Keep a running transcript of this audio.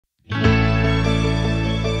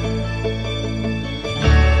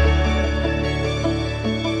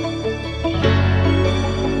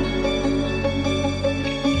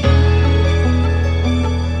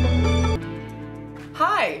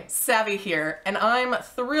Savvy here, and I'm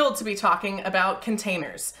thrilled to be talking about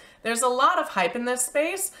containers. There's a lot of hype in this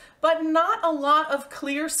space, but not a lot of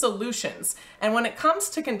clear solutions. And when it comes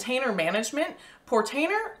to container management,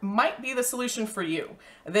 Portainer might be the solution for you.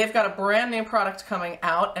 They've got a brand new product coming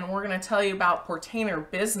out, and we're going to tell you about Portainer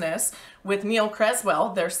Business with Neil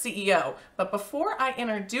Cresswell, their CEO. But before I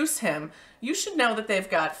introduce him, you should know that they've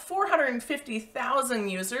got 450,000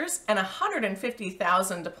 users and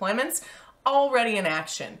 150,000 deployments already in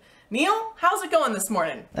action. Neil, how's it going this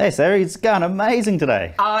morning? Hey Sarah, it's going amazing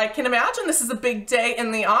today. I can imagine this is a big day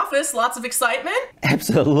in the office. Lots of excitement?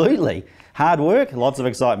 Absolutely. Hard work, lots of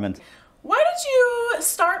excitement. Why did you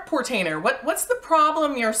start Portainer? What's the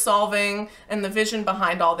problem you're solving and the vision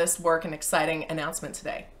behind all this work and exciting announcement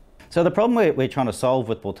today? So the problem we're trying to solve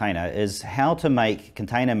with Portainer is how to make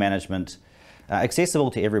container management accessible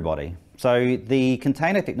to everybody. So the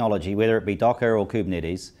container technology, whether it be Docker or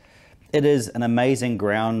Kubernetes, it is an amazing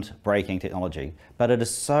groundbreaking technology, but it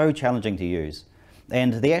is so challenging to use.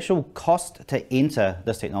 And the actual cost to enter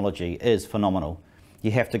this technology is phenomenal.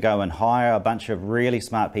 You have to go and hire a bunch of really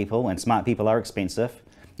smart people, and smart people are expensive.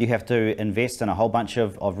 You have to invest in a whole bunch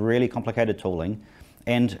of really complicated tooling,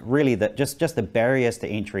 and really just the barriers to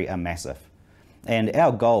entry are massive. And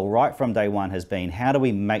our goal right from day one has been, how do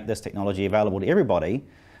we make this technology available to everybody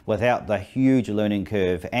without the huge learning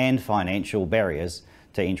curve and financial barriers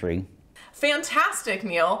to entry? Fantastic,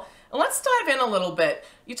 Neil. Let's dive in a little bit.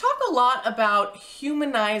 You talk a lot about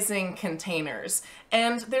humanizing containers,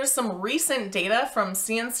 and there's some recent data from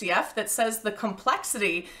CNCF that says the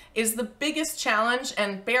complexity is the biggest challenge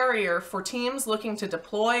and barrier for teams looking to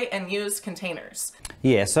deploy and use containers.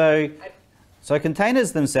 Yeah, so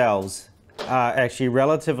containers themselves are actually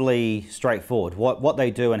relatively straightforward. What they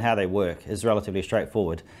do and how they work is relatively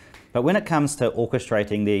straightforward. But when it comes to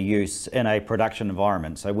orchestrating their use in a production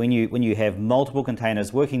environment, so when you have multiple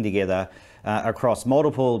containers working together across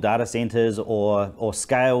multiple data centers or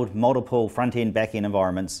scaled multiple front-end, back-end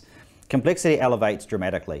environments, complexity elevates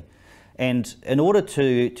dramatically. And in order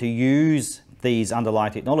to use these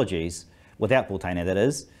underlying technologies, without Portainer that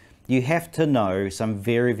is, you have to know some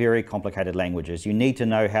very, very complicated languages. You need to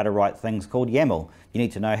know how to write things called YAML. You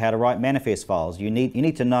need to know how to write manifest files. You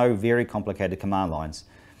need to know very complicated command lines.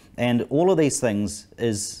 And all of these things,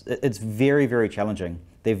 it's very, very challenging.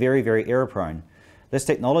 They're very, very error prone. This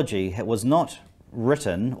technology was not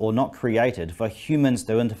written or not created for humans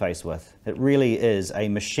to interface with. It really is a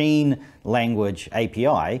machine language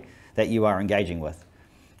API that you are engaging with.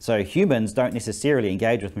 So humans don't necessarily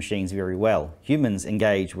engage with machines very well. Humans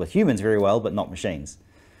engage with humans very well, but not machines.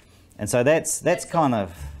 And so that's kind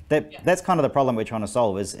of the problem we're trying to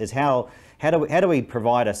solve is how do we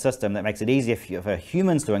provide a system that makes it easier for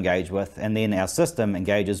humans to engage with, and then our system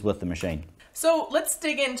engages with the machine? So let's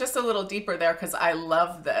dig in just a little deeper there, because I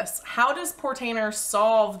love this. How does Portainer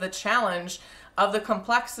solve the challenge of the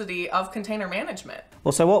complexity of container management?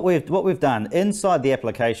 Well, so what we've done inside the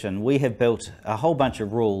application, we have built a whole bunch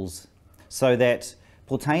of rules so that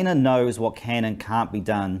Portainer knows what can and can't be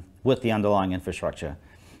done with the underlying infrastructure.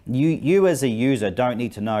 You as a user don't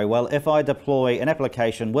need to know, well, if I deploy an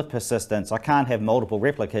application with persistence, I can't have multiple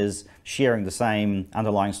replicas sharing the same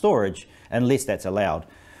underlying storage unless that's allowed.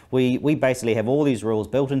 We basically have all these rules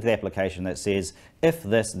built into the application that says, if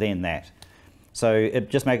this, then that. So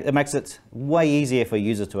it makes it way easier for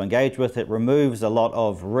users to engage with. It removes a lot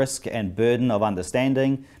of risk and burden of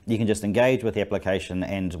understanding. You can just engage with the application,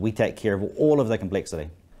 and we take care of all of the complexity.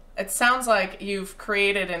 It sounds like you've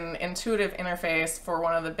created an intuitive interface for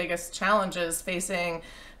one of the biggest challenges facing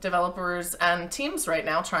developers and teams right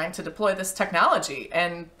now trying to deploy this technology,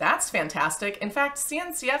 and that's fantastic. In fact,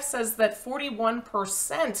 CNCF says that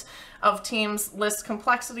 41% of teams list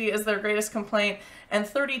complexity as their greatest complaint, and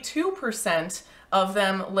 32% of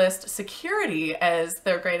them list security as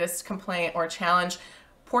their greatest complaint or challenge.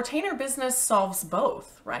 Portainer Business solves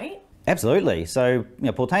both, right? Absolutely. So,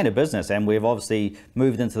 Portainer Business, and we've obviously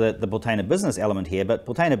moved into the Portainer Business element here, but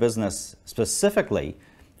Portainer Business specifically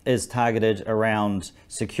is targeted around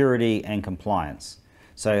security and compliance.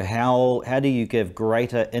 So how do you give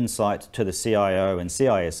greater insight to the CIO and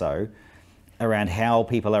CISO around how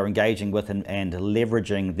people are engaging with and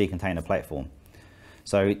leveraging the container platform?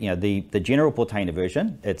 So, the general Portainer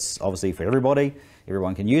version, it's obviously for everybody,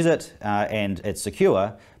 everyone can use it, and it's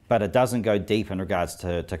secure, but it doesn't go deep in regards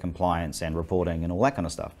to compliance and reporting and all that kind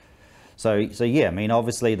of stuff. So yeah, I mean,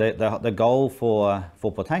 obviously the goal for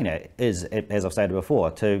Portainer is, as I've stated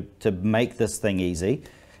before, to make this thing easy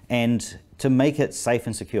and to make it safe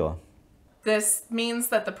and secure. This means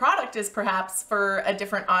that the product is perhaps for a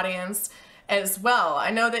different audience, as well.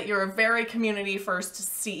 I know that you're a very community-first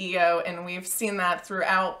CEO, and we've seen that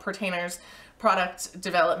throughout Portainer's product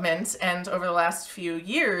development. And over the last few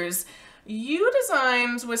years, you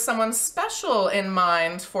designed with someone special in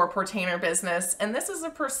mind for Portainer Business, and this is a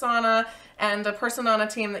persona and a person on a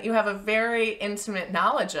team that you have a very intimate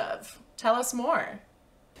knowledge of. Tell us more.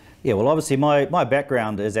 Yeah, well, obviously my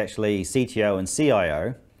background is actually CTO and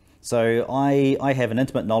CIO, so I have an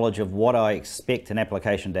intimate knowledge of what I expect an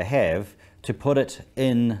application to have to put it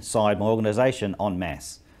inside my organization en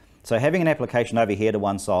masse. So having an application over here to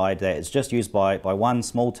one side that is just used by one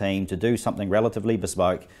small team to do something relatively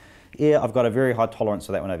bespoke, yeah, I've got a very high tolerance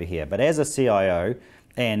for that one over here. But as a CIO,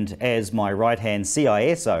 and as my right-hand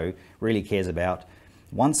CISO really cares about,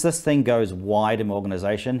 once this thing goes wide in my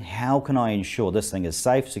organization, how can I ensure this thing is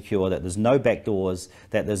safe, secure, that there's no backdoors,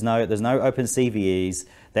 that there's no open CVEs,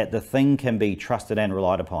 that the thing can be trusted and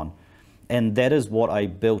relied upon? And that is what I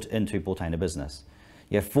built into Portainer Business.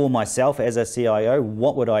 Yeah, for myself as a CIO,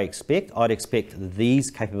 what would I expect? I'd expect these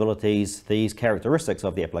capabilities, these characteristics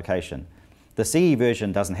of the application. The CE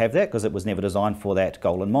version doesn't have that because it was never designed for that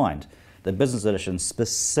goal in mind. The Business Edition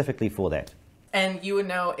specifically for that. And you would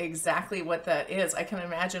know exactly what that is. I can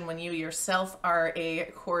imagine when you yourself are a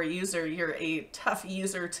core user, you're a tough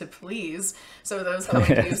user to please. So those who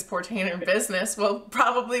use Portainer Business will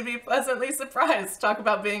probably be pleasantly surprised. Talk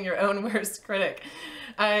about being your own worst critic.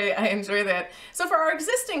 I enjoy that. So for our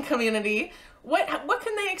existing community, what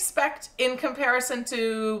can they expect in comparison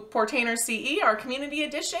to Portainer CE, our Community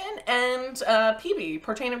Edition, and PB,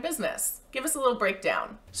 Portainer Business? Give us a little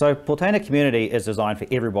breakdown. So Portainer Community is designed for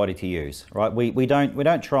everybody to use, right? We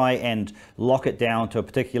don't try and lock it down to a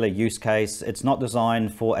particular use case. It's not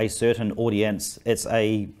designed for a certain audience. It's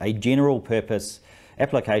a general purpose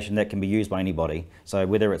application that can be used by anybody. So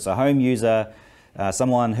whether it's a home user,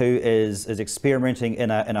 someone who is experimenting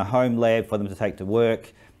in a home lab for them to take to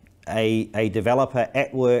work, a developer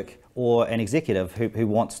at work, or an executive who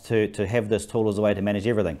wants to have this tool as a way to manage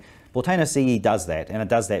everything. Portainer CE does that, and it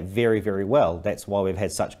does that very, very well. That's why we've had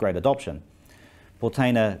such great adoption.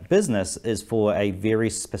 Portainer Business is for a very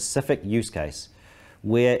specific use case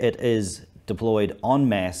where it is deployed en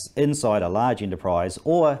masse inside a large enterprise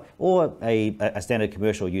or a standard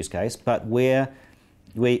commercial use case, but where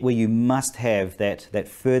you must have that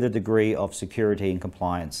further degree of security and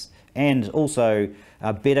compliance, and also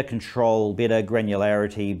better control, better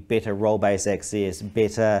granularity, better role-based access,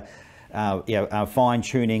 better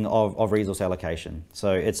fine-tuning of resource allocation.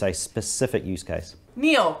 So it's a specific use case.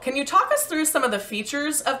 Neil, can you talk us through some of the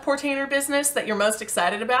features of Portainer Business that you're most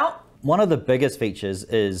excited about? One of the biggest features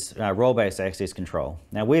is role-based access control.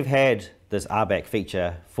 Now, we've had this RBAC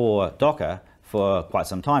feature for Docker for quite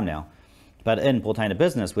some time now, but in Portainer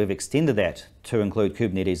Business, we've extended that to include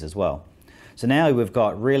Kubernetes as well. So now we've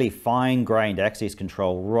got really fine-grained access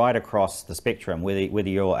control right across the spectrum, whether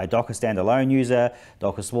you're a Docker standalone user,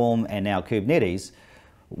 Docker Swarm, and now Kubernetes.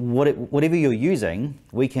 Whatever you're using,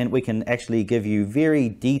 we can actually give you very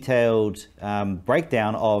detailed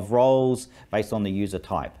breakdown of roles based on the user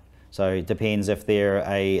type. So it depends if they're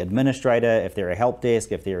an administrator, if they're a help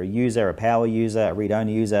desk, if they're a user, a power user, a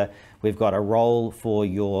read-only user. We've got a role for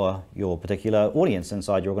your particular audience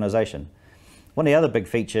inside your organization. One of the other big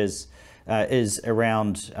features is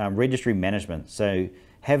around registry management. So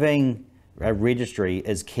having a registry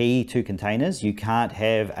is key to containers. You can't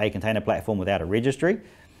have a container platform without a registry,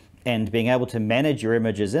 and being able to manage your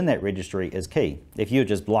images in that registry is key. If you're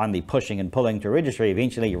just blindly pushing and pulling to a registry,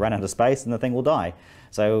 eventually you run out of space and the thing will die.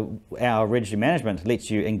 So our registry management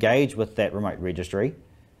lets you engage with that remote registry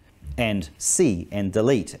and see and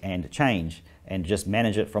delete and change and just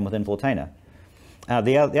manage it from within Portainer.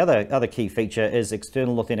 The other key feature is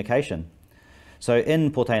external authentication. So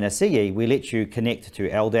in Portainer CE, we let you connect to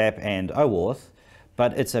LDAP and OAuth,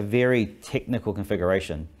 but it's a very technical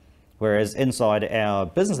configuration. Whereas inside our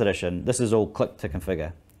Business Edition, this is all click to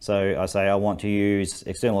configure. So I say I want to use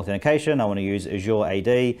external authentication, I want to use Azure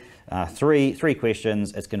AD, three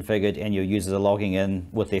questions, it's configured, and your users are logging in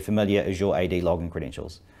with their familiar Azure AD login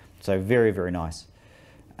credentials. So very, very nice.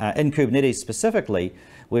 In Kubernetes specifically,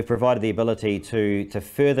 we've provided the ability to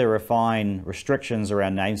further refine restrictions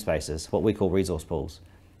around namespaces, what we call resource pools.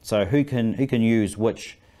 So who can use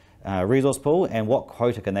which resource pool and what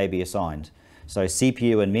quota can they be assigned? So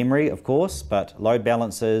CPU and memory, of course, but load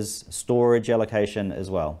balancers, storage allocation as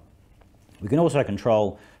well. We can also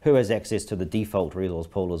control who has access to the default resource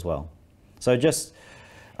pool as well. So just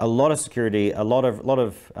a lot of security, a lot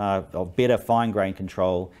of better fine-grained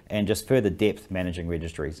control, and just further depth managing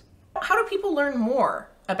registries. How do people learn more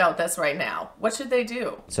about this right now? What should they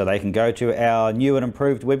do? So they can go to our new and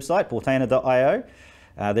improved website, portainer.io.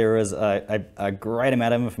 There is a great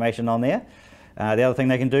amount of information on there. The other thing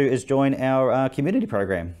they can do is join our community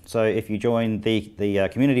program. So if you join the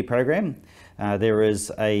community program, there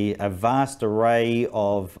is a vast array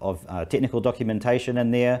of technical documentation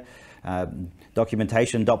in there.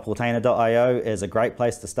 Documentation.portainer.io is a great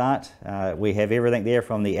place to start. We have everything there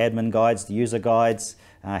from the admin guides, the user guides,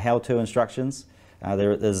 how-to instructions.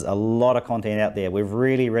 There is a lot of content out there. We've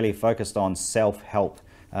really focused on self-help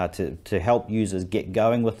to help users get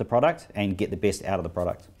going with the product and get the best out of the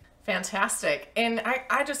product. Fantastic. And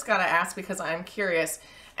I just got to ask, because I'm curious,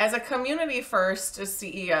 as a community first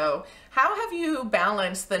CEO, how have you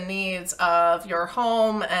balanced the needs of your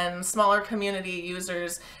home and smaller community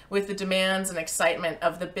users with the demands and excitement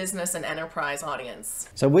of the business and enterprise audience?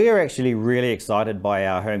 So we are actually really excited by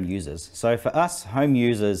our home users. So for us, home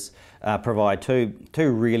users provide two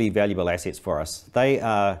really valuable assets for us. They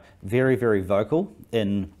are very vocal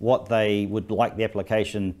in what they would like the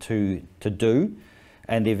application to do,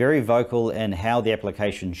 and they're very vocal in how the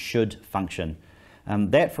application should function.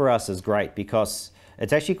 That for us is great because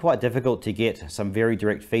it's actually quite difficult to get some very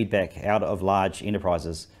direct feedback out of large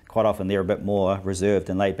enterprises. Quite often they're a bit more reserved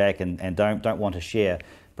and laid back and don't want to share,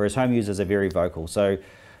 whereas home users are very vocal. So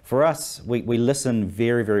for us, we listen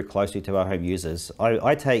very closely to our home users.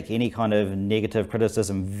 I take any kind of negative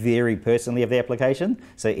criticism very personally of the application.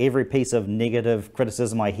 So every piece of negative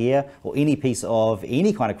criticism I hear, or any piece of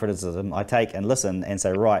any kind of criticism, I take and listen and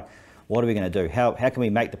say, right, what are we going to do? How can we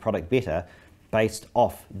make the product better based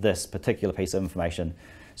off this particular piece of information?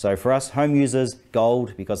 So for us, home users,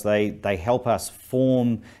 gold, because they help us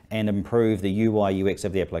form and improve the UI UX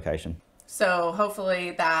of the application. So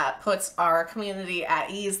hopefully that puts our community at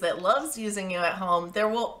ease that loves using you at home. There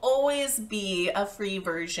will always be a free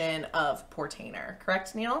version of Portainer,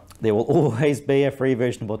 correct, Neil? There will always be a free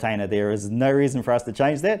version of Portainer. There is no reason for us to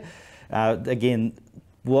change that. Again,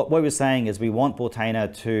 what we're saying is we want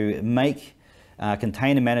Portainer to make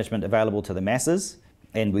container management available to the masses,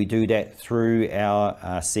 and we do that through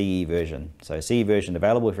our CE version. So CE version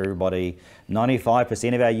available for everybody.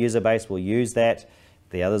 95% of our user base will use that.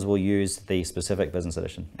 The others will use the specific business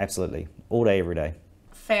edition. Absolutely. All day, every day.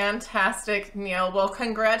 Fantastic, Neil. Well,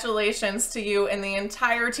 congratulations to you and the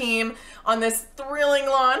entire team on this thrilling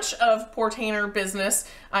launch of Portainer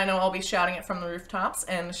Business. I know I'll be shouting it from the rooftops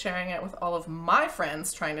and sharing it with all of my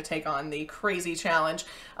friends trying to take on the crazy challenge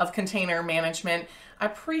of container management. I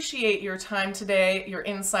appreciate your time today, your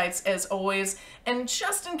insights as always. And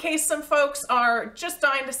just in case some folks are just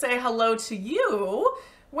dying to say hello to you,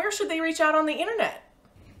 where should they reach out on the internet?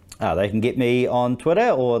 They can get me on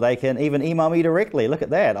Twitter, or they can even email me directly. Look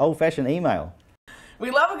at that, old-fashioned email.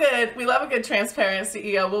 We love a good transparent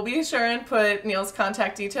CEO. We'll be sure and put Neil's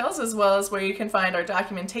contact details as well as where you can find our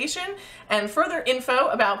documentation and further info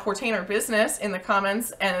about Portainer Business in the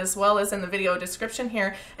comments and as well as in the video description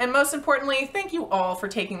here. And most importantly, thank you all for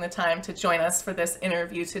taking the time to join us for this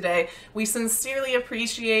interview today. We sincerely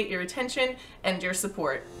appreciate your attention and your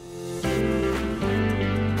support.